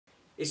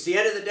It's the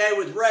end of the day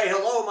with Ray.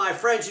 Hello, my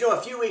friends. You know,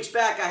 a few weeks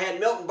back, I had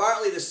Milton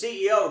Bartley, the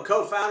CEO and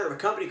co-founder of a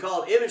company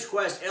called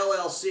ImageQuest,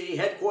 LLC,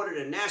 headquartered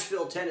in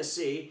Nashville,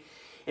 Tennessee.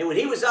 And when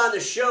he was on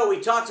the show, we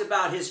talked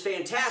about his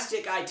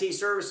fantastic IT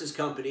services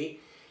company.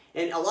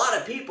 And a lot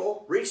of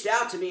people reached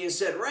out to me and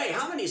said, Ray,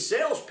 how many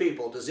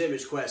salespeople does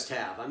ImageQuest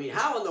have? I mean,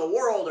 how in the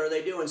world are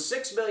they doing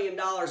 $6 million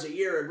a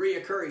year in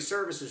reoccurring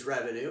services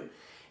revenue?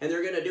 And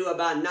they're going to do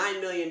about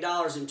 $9 million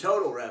in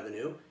total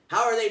revenue.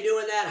 How are they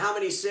doing that? How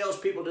many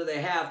salespeople do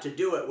they have to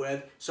do it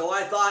with? So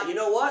I thought, you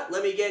know what?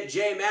 Let me get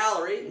Jay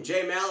Mallory. And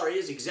Jay Mallory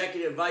is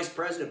Executive Vice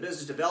President of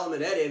Business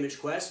Development at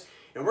ImageQuest.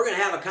 And we're going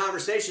to have a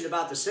conversation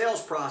about the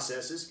sales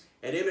processes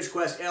at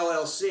ImageQuest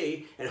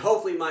LLC. And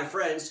hopefully my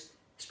friends,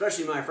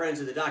 especially my friends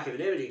in the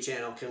Document Imaging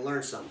channel, can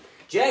learn something.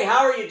 Jay, how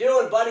are you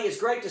doing, buddy? It's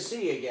great to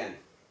see you again.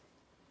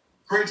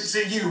 Great to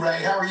see you,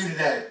 Ray. How are you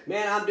today?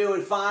 Man, I'm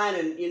doing fine.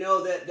 And you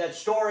know, that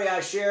story I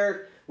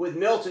shared with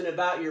Milton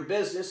about your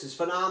business is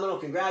phenomenal.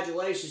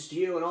 Congratulations to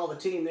you and all the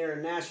team there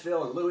in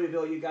Nashville and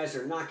Louisville. You guys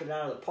are knocking it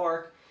out of the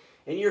park.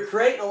 And you're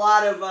creating a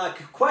lot of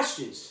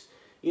questions.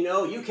 You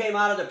know, you came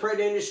out of the print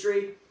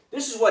industry.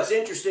 This is what's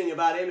interesting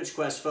about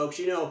ImageQuest, folks.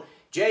 You know,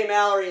 Jay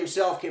Mallory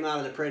himself came out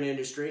of the print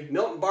industry.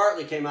 Milton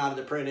Bartley came out of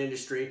the print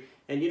industry.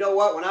 And you know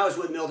what? When I was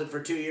with Milton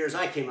for 2 years,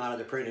 I came out of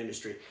the print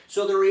industry.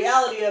 So the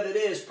reality of it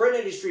is print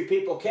industry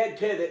people can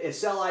pivot and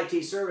sell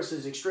IT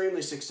services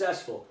extremely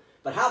successful.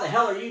 But how the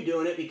hell are you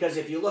doing it? Because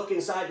if you look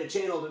inside the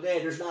channel today,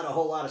 there's not a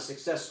whole lot of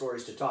success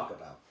stories to talk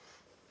about.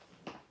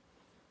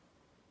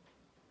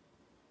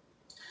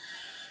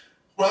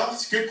 Well,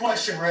 it's a good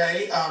question,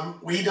 Ray.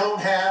 We don't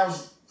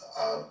have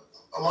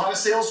a lot of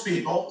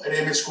salespeople at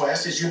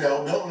ImageQuest. As you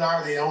know, Milton and I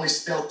are the only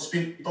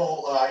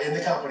salespeople in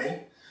the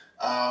company.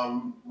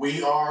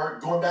 We are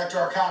going back to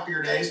our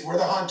Copier days. We're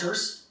the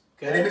hunters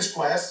at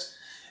ImageQuest.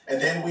 And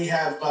then we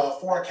have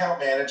 4 account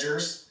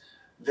managers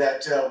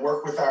that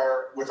work with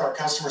our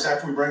customers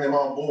after we bring them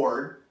on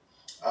board.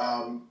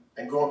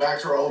 And going back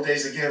to our old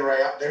days again, Ray,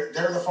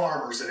 they're the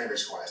farmers at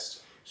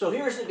ImageQuest. So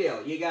here's the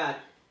deal. You got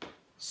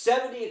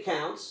 70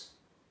 accounts,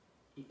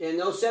 and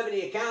those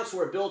 70 accounts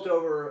were built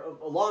over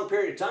a long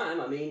period of time.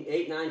 I mean,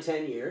 8, 9,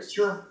 10 years.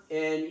 Sure.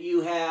 And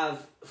you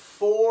have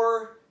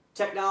 4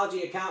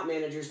 technology account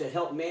managers that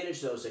help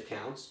manage those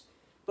accounts.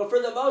 But for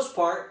the most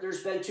part,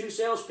 there's been 2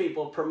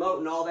 salespeople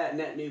promoting all that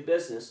net new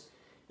business.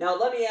 Now,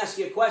 let me ask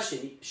you a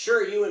question.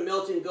 Sure, you and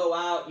Milton go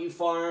out, you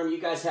farm, you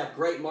guys have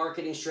great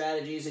marketing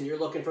strategies, and you're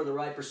looking for the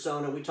right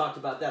persona. We talked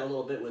about that a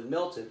little bit with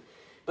Milton.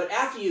 But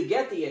after you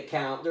get the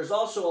account, there's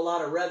also a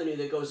lot of revenue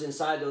that goes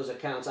inside those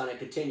accounts on a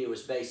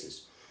continuous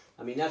basis.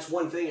 I mean, that's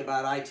one thing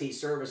about IT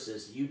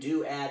services. You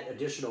do add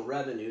additional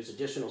revenues,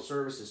 additional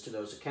services to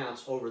those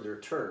accounts over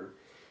their term.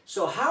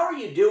 So how are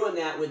you doing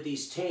that with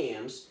these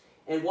TAMs?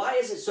 And why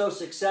is it so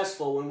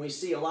successful when we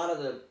see a lot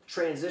of the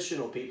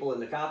transitional people in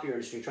the copier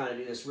industry trying to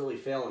do this really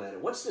failing at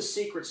it? What's the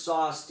secret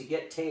sauce to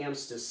get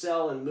TAMs to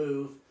sell and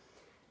move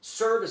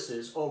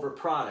services over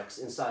products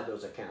inside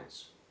those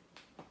accounts?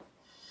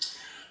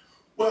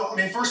 Well, I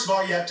mean, first of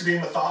all, you have to be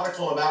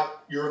methodical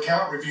about your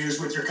account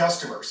reviews with your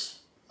customers.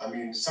 I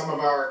mean, some of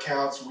our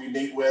accounts we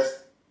meet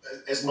with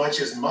as much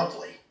as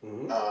monthly.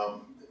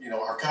 Mm-hmm. You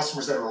know, our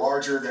customers that are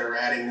larger, that are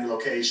adding new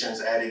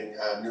locations, adding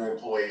new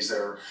employees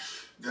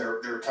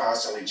they're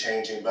constantly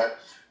changing, but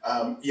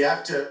you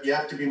have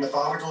to be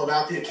methodical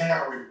about the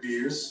account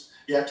reviews.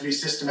 You have to be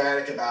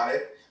systematic about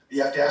it.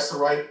 You have to ask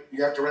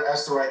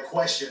the right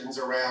questions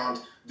around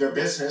their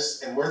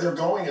business and where they're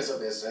going as a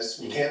business.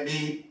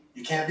 Mm-hmm.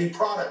 You can't be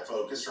product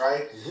focused,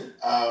 right?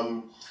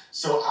 Mm-hmm.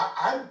 So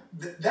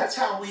that's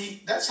how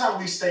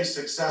we stay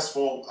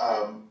successful.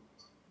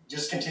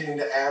 Just continuing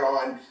to add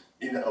on,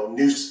 you know,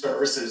 new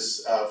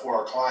services for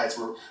our clients.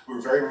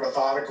 We're very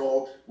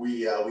methodical.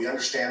 We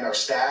understand our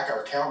stack.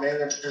 Our account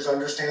managers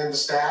understand the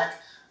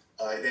stack.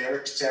 They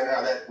understand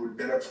how that would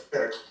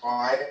benefit a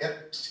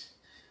client,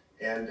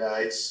 and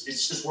it's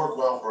just worked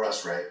well for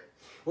us, Ray.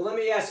 Well, let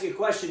me ask you a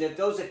question. If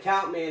those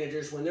account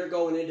managers, when they're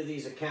going into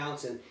these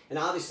accounts, and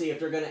obviously if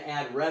they're going to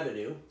add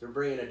revenue, they're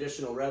bringing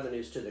additional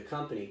revenues to the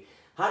company,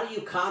 how do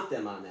you comp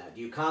them on that?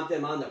 Do you comp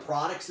them on the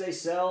products they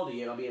sell?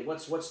 I mean,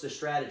 what's the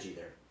strategy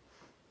there?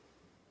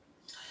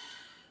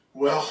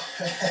 Well,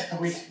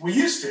 we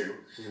used to.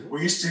 Mm-hmm.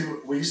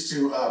 We used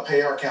to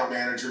pay our account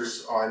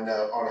managers on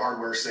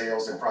hardware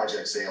sales and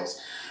project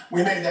sales.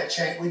 We made that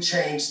change. We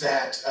changed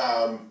that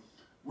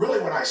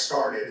really when I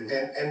started,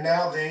 mm-hmm. and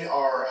now they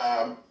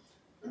are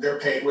they're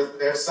paid with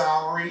their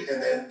salary,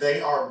 and then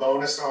they are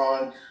bonused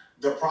on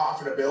the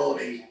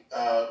profitability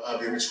of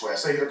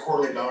ImageQuest. They get a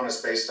quarterly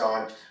bonus based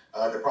on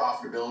the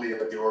profitability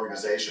of the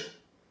organization.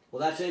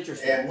 Well, that's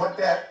interesting. And what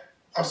that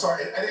I'm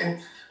sorry,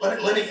 and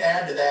let me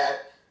add to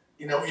that.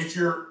 You know,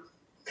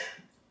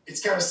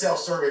 it's kind of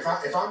self-serving.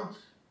 If I'm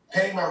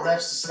paying my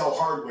reps to sell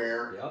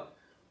hardware, yep.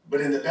 But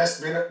in the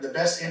best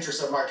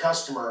interest of my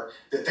customer,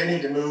 that they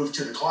need to move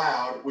to the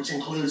cloud, which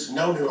includes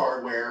no new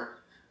hardware,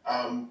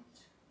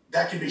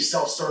 that can be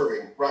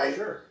self-serving, right?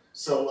 Sure.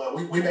 So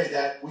we made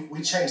that,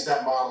 we changed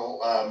that model,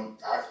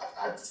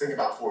 I think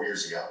about 4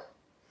 years ago.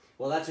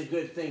 Well, that's a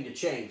good thing to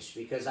change,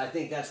 because I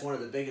think that's one of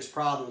the biggest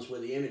problems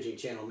with the imaging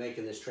channel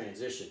making this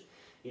transition.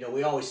 You know,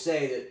 we always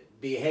say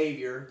that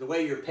behavior, the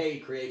way you're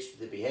paid creates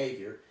the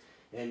behavior.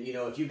 And, you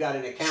know, if you've got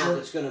an account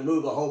that's going to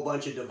move a whole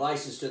bunch of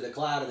devices to the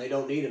cloud and they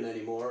don't need them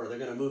anymore, or they're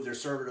going to move their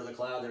server to the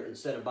cloud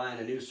instead of buying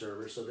a new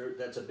server, so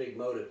that's a big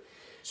motive.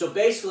 So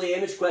basically,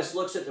 ImageQuest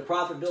looks at the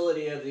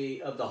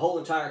profitability of the whole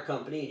entire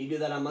company, and you do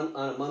that on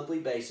a monthly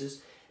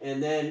basis,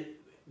 and then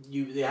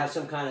they have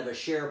some kind of a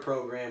share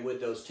program with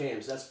those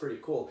TAMs. That's pretty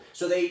cool.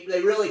 So they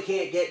really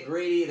can't get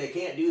greedy. They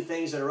can't do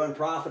things that are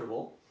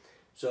unprofitable.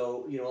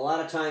 So, you know, a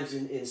lot of times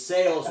in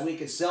sales, we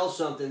could sell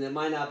something that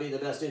might not be the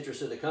best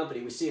interest of the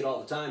company. We see it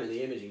all the time in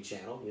the imaging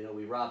channel. You know,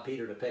 we rob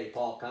Peter to pay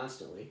Paul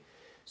constantly.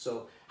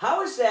 So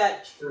how is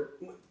that?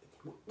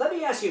 Let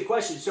me ask you a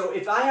question. So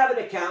if I have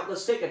an account,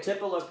 let's take a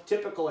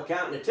typical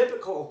account, and a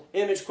typical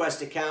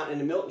ImageQuest account,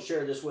 and Milton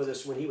shared this with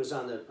us when he was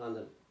on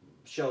the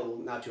show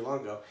not too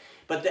long ago.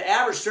 But the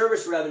average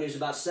service revenue is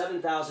about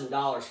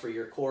 $7,000 for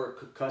your core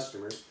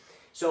customers.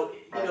 So,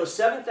 you know,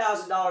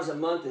 $7,000 a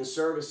month in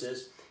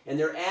services, and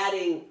they're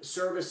adding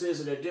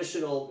services and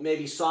additional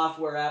maybe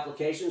software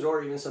applications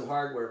or even some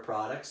hardware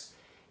products.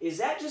 Is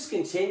that just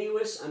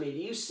continuous? I mean, do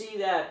you see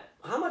that?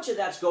 How much of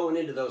that's going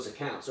into those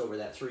accounts over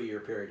that 3-year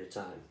period of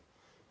time?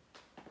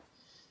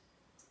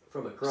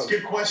 From a growth. It's a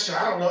good question.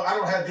 I don't know. I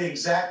don't have the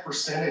exact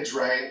percentage,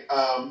 Ray.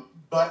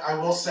 But I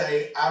will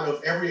say, out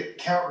of every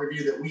account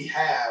review that we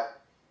have,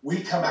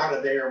 we come out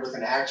of there with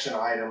an action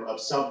item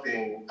of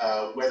something,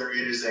 whether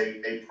it is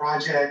a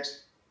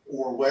project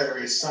or whether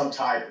it's some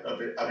type of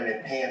an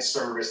enhanced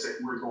service that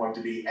we're going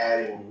to be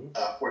adding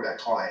for that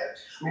client.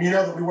 I mean, you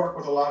know that we work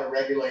with a lot of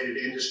regulated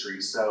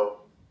industries,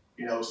 so,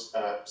 you know,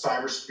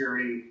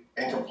 cybersecurity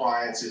and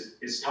compliance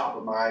is top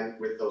of mind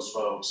with those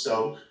folks.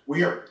 So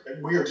we are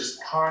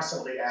just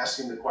constantly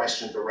asking the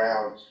questions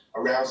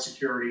around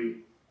security,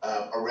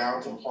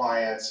 around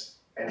compliance,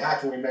 and how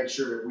can we make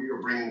sure that we are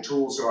bringing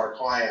tools to our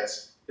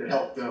clients that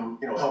help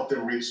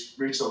them reach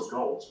those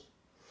goals.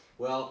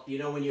 Well, you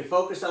know, when you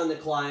focus on the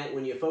client,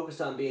 when you focus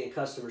on being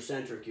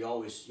customer-centric, you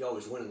always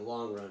win in the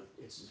long run.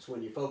 It's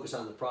when you focus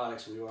on the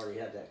products, we already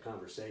had that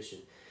conversation.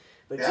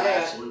 But yeah, Jay,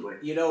 absolutely.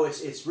 You know,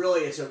 it's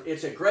really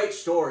a great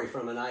story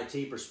from an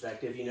IT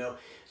perspective, you know.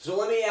 So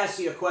let me ask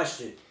you a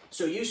question.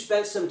 So you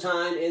spent some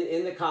time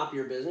in the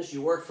copier business.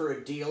 You worked for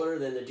a dealer,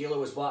 then the dealer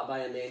was bought by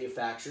a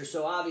manufacturer.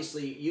 So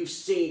obviously you've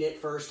seen it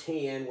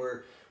firsthand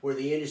where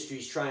the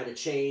industry's trying to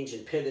change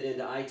and pivot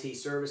into IT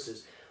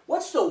services.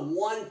 What's the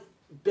one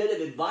bit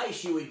of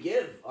advice you would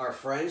give our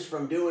friends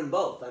from doing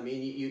both? I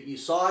mean, you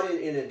saw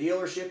it in a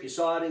dealership, you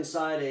saw it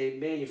inside a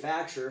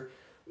manufacturer.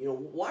 You know,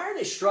 why are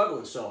they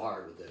struggling so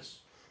hard with this?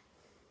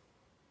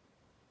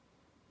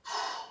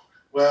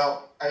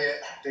 Well,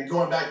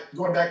 going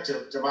back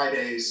to my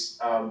days,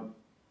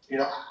 you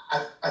know,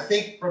 I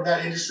think from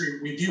that industry,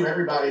 we view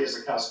everybody as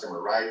a customer,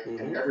 right? Mm-hmm.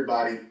 And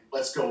everybody,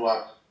 let's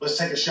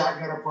take a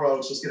shotgun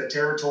approach. Let's get a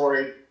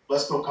territory.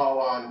 Let's go call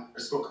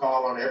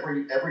on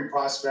every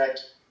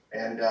prospect,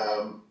 and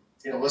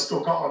you know, let's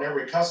go call on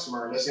every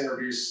customer. And let's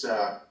introduce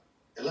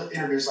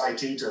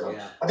IT to them.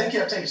 Yeah. I think you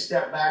have to take a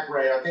step back,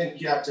 Ray. I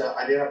think you have to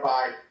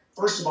identify,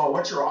 first of all,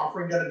 what your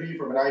offering going to be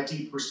from an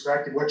IT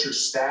perspective, what's your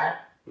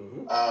stack,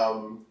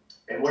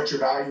 and what's your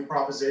value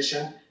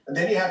proposition. And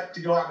then you have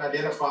to go out and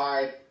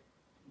identify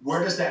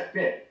where does that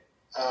fit.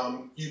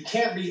 You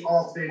can't be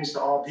all things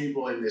to all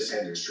people in this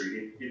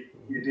industry.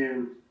 You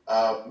do,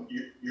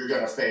 you're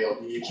going to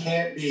fail. You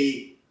can't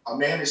be a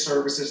managed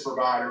services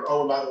provider.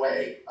 Oh, and by the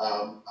way,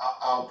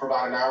 I'll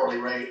provide an hourly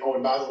rate. Oh,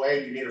 and by the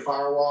way, you need a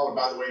firewall. And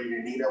by the way,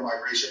 you need email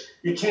migration.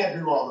 You can't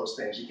do all those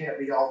things. You can't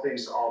be all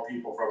things to all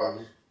people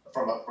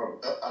from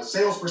a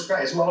sales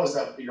perspective, as well as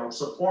you know,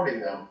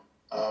 supporting them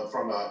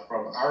from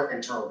our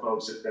internal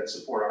folks that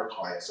support our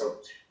clients. So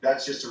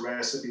that's just a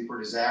recipe for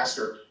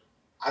disaster.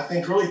 I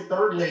think really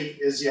thirdly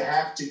is you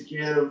have to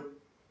give, you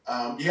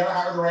got to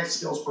hire the right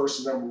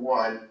salesperson, number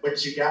one,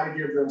 but you got to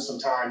give them some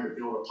time to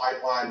build a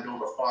pipeline,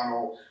 build a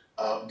funnel,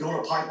 build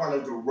a pipeline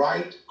of the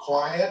right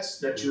clients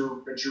that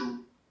you're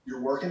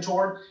working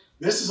toward.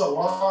 This is a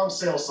long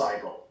sales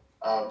cycle.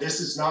 This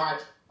is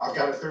not, I've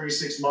got a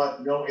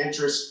 36-month no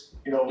interest,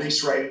 you know,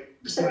 lease rate.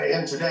 It's going to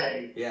end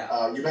today.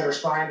 Yeah. You better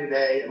sign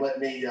today and let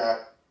me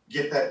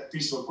get that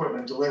piece of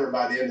equipment delivered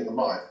by the end of the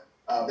month.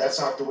 That's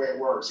not the way it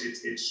works.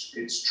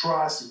 It's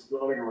trust. It's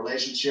building a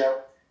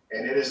relationship,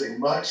 and it is a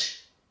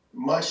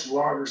much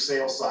longer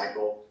sales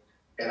cycle.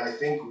 And I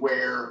think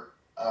where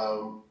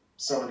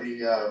some of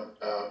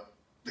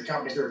the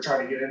companies that are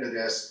trying to get into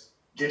this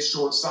get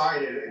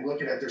short-sighted and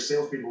looking at their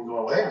salespeople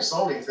going, well, they haven't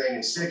sold anything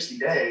in 60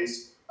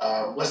 days.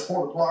 Let's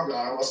pull the plug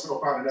on them. Let's go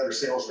find another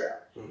sales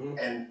rep.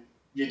 And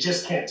you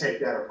just can't take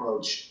that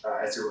approach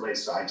as it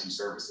relates to IT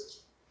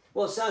services.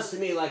 Well, it sounds to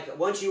me like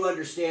once you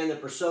understand the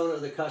persona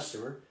of the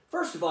customer,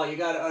 first of all, you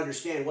got to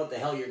understand what the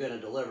hell you're going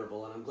to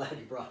deliverable, and I'm glad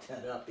you brought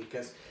that up,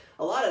 because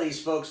a lot of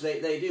these folks,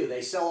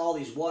 they sell all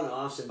these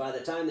one-offs, and by the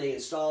time they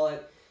install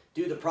it,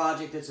 do the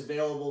project that's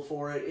available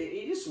for it,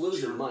 you just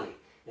lose your money.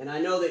 And I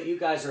know that you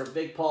guys are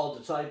big Paul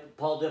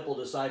Dipple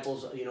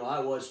disciples. You know, I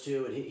was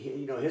too. And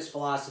you know, his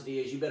philosophy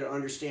is you better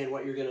understand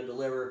what you're going to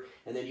deliver,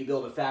 and then you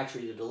build a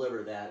factory to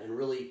deliver that, and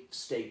really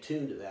stay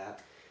tuned to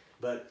that.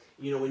 But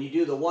you know, when you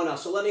do the one-off,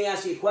 so let me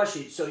ask you a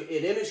question. So at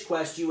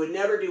ImageQuest, you would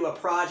never do a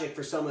project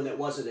for someone that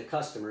wasn't a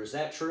customer. Is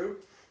that true?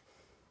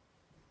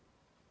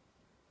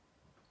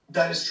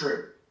 That is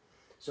true.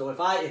 So if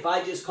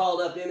I just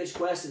called up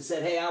ImageQuest and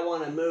said, hey, I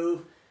want to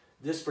move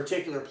this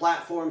particular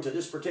platform to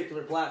this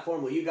particular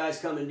platform, will you guys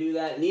come and do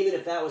that? And even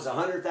if that was a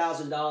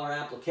 $100,000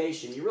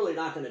 application, you're really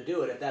not going to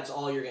do it if that's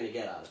all you're going to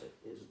get out of it.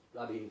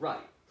 I mean, right.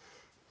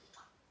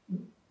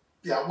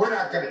 Yeah, we're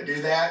not going to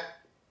do that.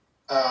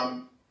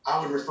 I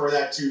would refer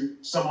that to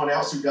someone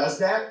else who does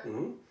that.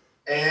 Mm-hmm.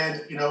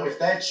 And you know, if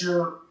that's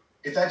your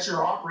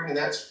offering and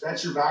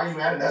that's your value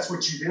add and that's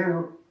what you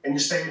do and you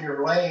stay in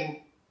your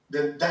lane,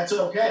 then that's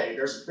okay.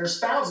 There's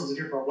thousands of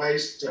different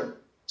ways to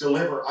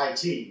deliver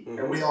IT, mm-hmm.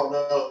 and we all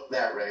know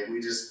that, Ray.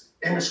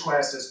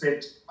 ImageQuest has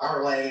picked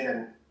our lane,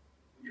 and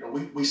you know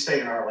we stay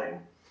in our lane.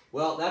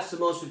 Well, that's the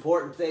most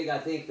important thing. I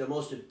think the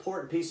most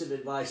important piece of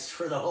advice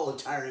for the whole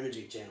entire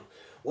imaging channel.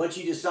 Once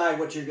you decide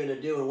what you're going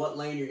to do and what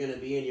lane you're going to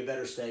be in, you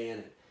better stay in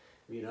it.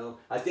 You know,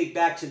 I think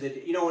back to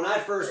when I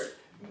first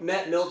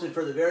met Milton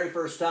for the very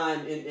first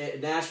time in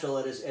Nashville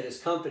at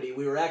his company,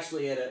 we were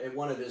actually at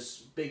one of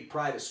his big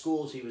private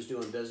schools he was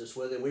doing business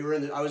with,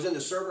 and I was in the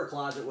server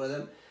closet with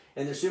him,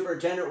 and the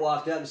superintendent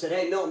walked up and said,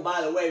 hey, Milton,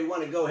 by the way, we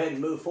want to go ahead and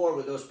move forward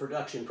with those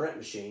production print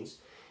machines.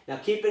 Now,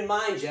 keep in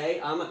mind, Jay,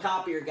 I'm a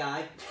copier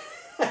guy.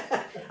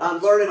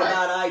 I'm learning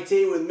about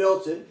IT with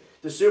Milton.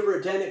 The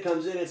superintendent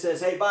comes in and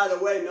says, hey, by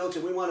the way,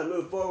 Milton, we want to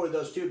move forward with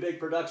those two big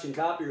production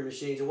copier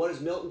machines. And what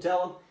does Milton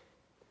tell him?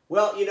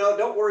 Well, you know,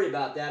 don't worry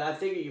about that. I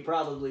figure you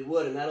probably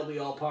would, and that'll be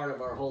all part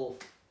of our whole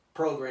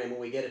program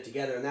when we get it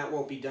together, and that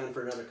won't be done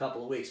for another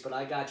couple of weeks. But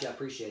I got you. I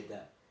appreciate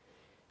that.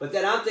 But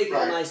then I'm thinking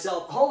to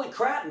myself, holy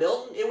crap,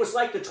 Milton, it was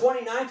like the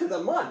 29th of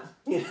the month.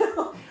 You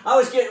know, I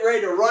was getting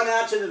ready to run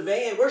out to the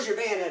van. Where's your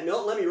van at,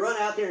 Milton? Let me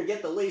run out there and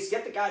get the lease,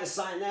 get the guy to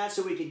sign that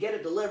so we could get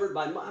it delivered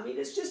by, I mean,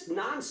 it's just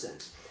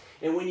nonsense.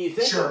 And when you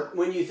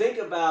think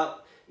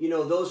about, you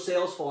know, those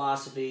sales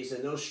philosophies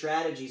and those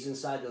strategies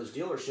inside those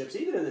dealerships,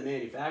 even in the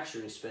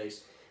manufacturing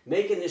space,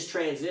 making this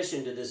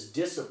transition to this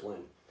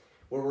discipline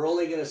where we're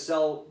only going to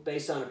sell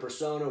based on a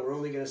persona, we're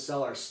only going to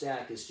sell our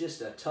stack, is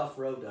just a tough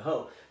road to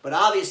hoe. But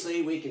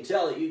obviously, we can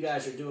tell that you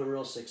guys are doing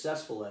real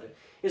successful at it.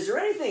 Is there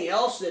anything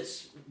else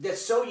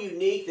that's so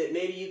unique that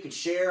maybe you could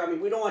share? I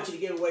mean, we don't want you to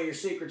give away your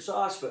secret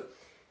sauce, but,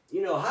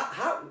 you know,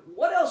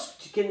 what else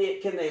can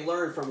they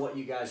learn from what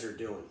you guys are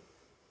doing?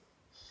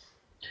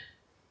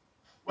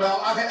 Well,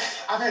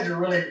 I've had to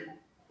really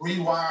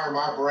rewire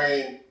my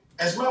brain,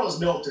 as well as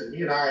Milton.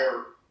 He and I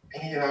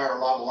are a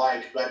lot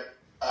alike, but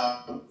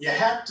you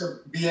have to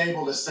be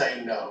able to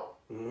say no.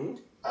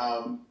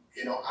 Mm-hmm.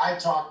 You know, I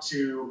talk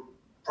to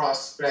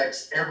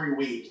prospects every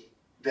week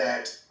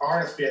that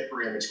aren't a fit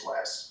for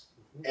ImageQuest,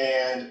 mm-hmm.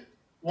 and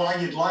while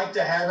you'd like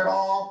to have it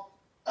all,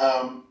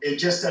 it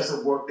just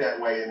doesn't work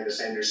that way in this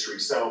industry.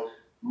 So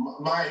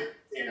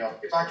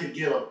if I could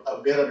give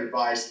a bit of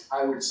advice,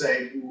 I would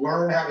say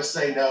learn how to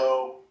say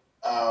no,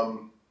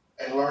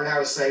 and learn how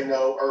to say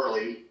no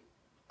early.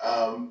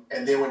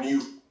 And then when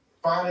you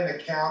find an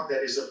account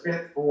that is a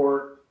fit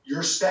for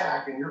your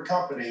stack and your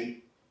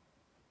company,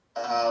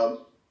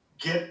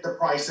 get the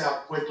price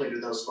out quickly to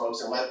those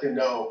folks and let them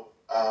know,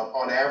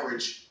 on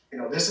average, you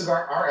know, this is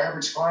our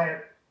average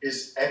client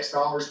is X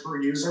dollars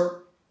per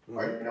user. Mm-hmm.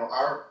 Right? You know,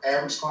 our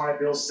average client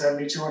bills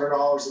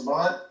 $7,200 a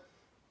month.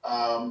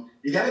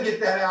 You got to get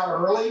that out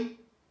early,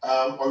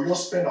 or you'll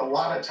spend a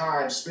lot of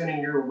time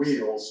spinning your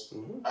wheels,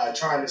 mm-hmm.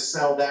 Trying to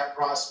sell that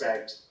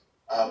prospect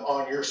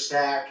on your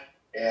stack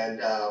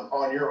and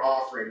on your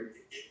offering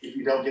if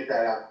you don't get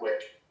that out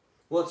quick.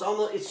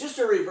 Well, it's just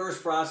a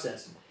reverse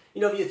process.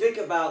 You know, if you think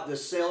about the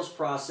sales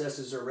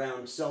processes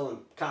around selling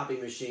copy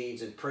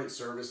machines and print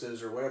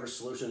services or whatever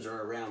solutions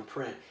are around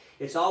print,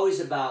 it's always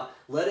about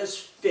let us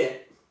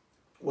fit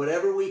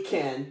whatever we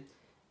can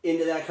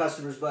into that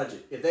customer's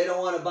budget. If they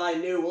don't want to buy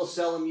new, we'll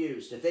sell them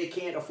used. If they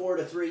can't afford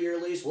a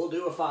 3-year lease, we'll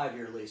do a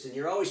 5-year lease. And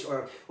you're always,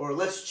 or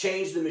let's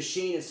change the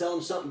machine and sell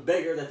them something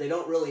bigger that they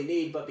don't really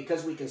need, but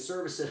because we can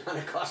service it on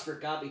a cost per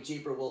copy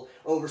cheaper, we'll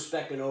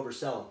overspec and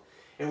oversell them.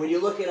 And when you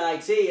look at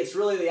IT, it's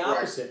really the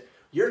opposite. Right.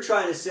 You're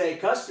trying to say,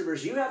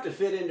 customers, you have to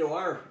fit into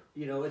our,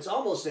 you know, it's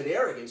almost an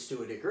arrogance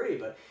to a degree,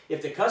 but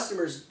if the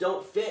customers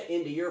don't fit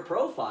into your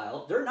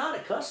profile, they're not a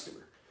customer.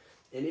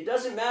 And it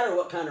doesn't matter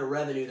what kind of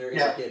revenue they're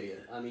going to give you.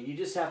 I mean, you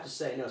just have to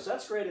say no. So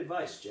that's great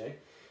advice, Jay.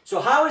 So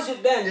how has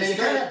it been? Yeah, you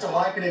kind of have to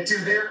liken it to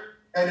there.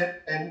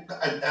 And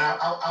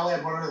I'll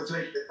add one other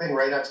thing,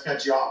 Ray, not to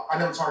cut you off. I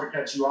know it's hard to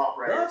cut you off,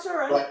 Ray. No, that's all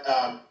right.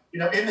 But you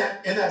know, in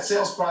that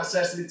sales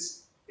process,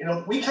 it's, you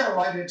know, we kind of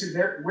liken it to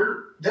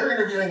they're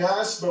interviewing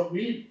us, but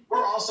we're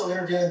also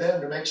interviewing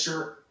them to make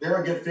sure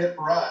they're a good fit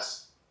for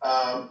us.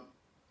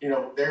 You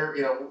know,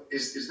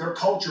 is their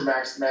culture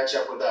match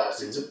up with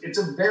us? Mm-hmm. It's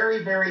a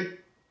very, very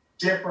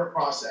different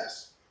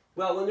process.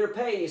 Well, when they're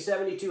paying you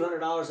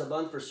 $7,200 a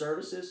month for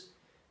services,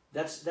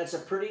 that's a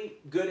pretty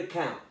good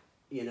account.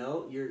 You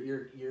know,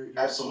 you're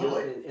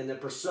Absolutely. and the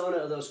persona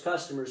of those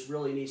customers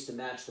really needs to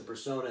match the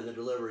persona and the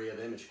delivery of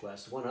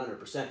ImageQuest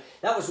 100%.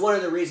 That was one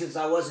of the reasons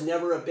I was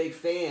never a big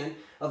fan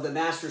of the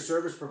master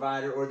service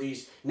provider or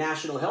these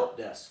national help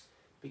desks,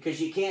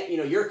 because you can't, you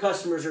know, your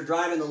customers are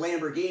driving the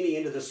Lamborghini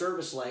into the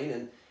service lane,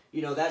 and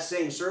you know that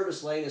same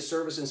service lane is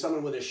servicing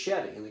someone with a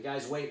Chevy, and the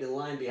guy's waiting in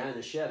line behind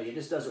the Chevy. It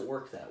just doesn't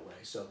work that way.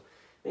 So,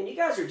 man, you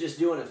guys are just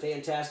doing a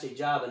fantastic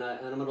job, and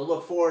I'm going to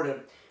look forward to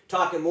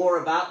talking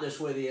more about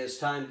this with you as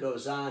time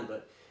goes on.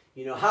 But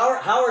you know,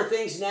 how are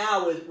things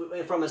now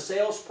from a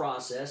sales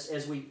process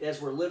as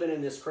we're living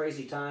in this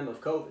crazy time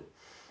of COVID?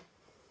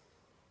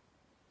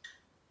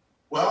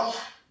 Well,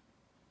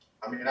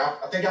 I mean,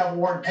 I think I've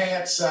worn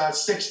pants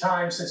 6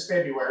 times since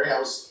February. I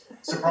was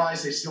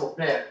surprised they still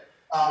fit.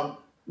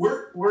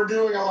 We're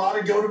doing a lot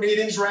of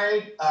go-to-meetings,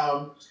 Ray.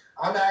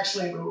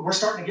 We're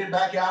starting to get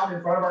back out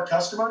in front of our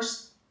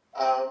customers.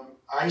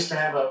 I used to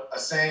have a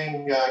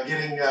saying,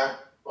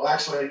 well,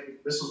 actually,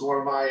 this was one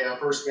of my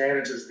first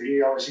managers.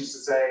 He always used to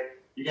say,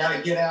 you got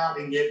to get out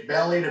and get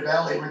belly to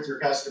belly with your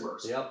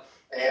customers. Yep.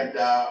 And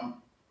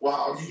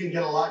while you can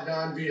get a lot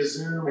done via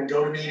Zoom and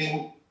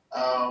GoToMeeting,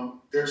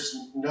 there's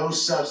no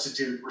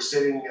substitute for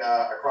sitting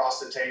across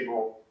the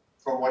table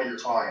from one of your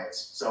clients.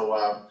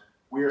 So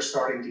we are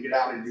starting to get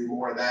out and do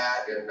more of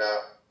that. And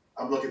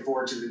I'm looking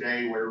forward to the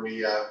day where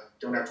we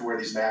don't have to wear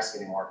these masks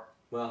anymore.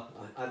 Well,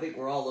 I think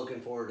we're all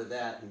looking forward to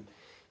that. And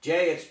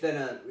Jay, it's been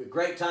a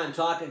great time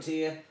talking to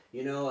you.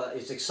 You know,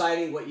 it's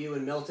exciting what you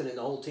and Milton and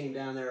the whole team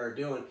down there are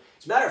doing.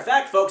 As a matter of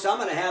fact, folks, I'm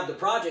going to have the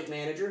project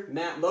manager,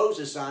 Matt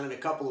Moses, on in a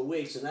couple of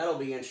weeks, and that'll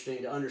be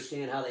interesting to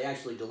understand how they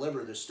actually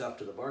deliver this stuff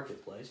to the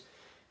marketplace.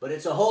 But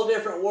it's a whole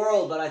different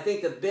world. But I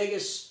think the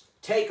biggest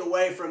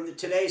takeaway from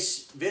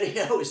today's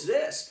video is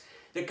this.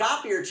 The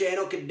Copier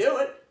channel can do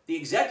it. The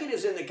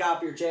executives in the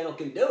Copier channel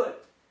can do it.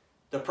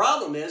 The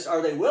problem is,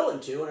 are they willing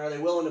to, and are they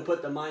willing to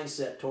put the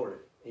mindset toward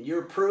it? And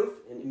you're proof,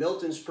 and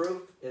Milton's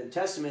proof, and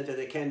testament that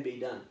it can be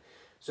done.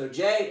 So,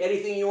 Jay,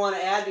 anything you want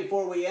to add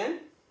before we end?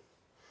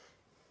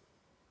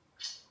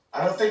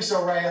 I don't think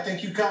so, Ray. I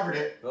think you covered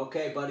it.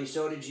 Okay, buddy,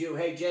 so did you.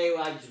 Hey, Jay,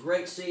 well, it's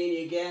great seeing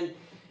you again.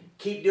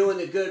 Keep doing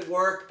the good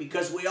work,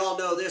 because we all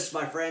know this,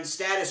 my friends.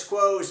 Status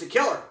quo is the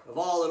killer of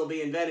all that'll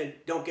be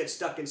invented. Don't get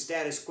stuck in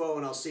status quo,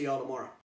 and I'll see you all tomorrow.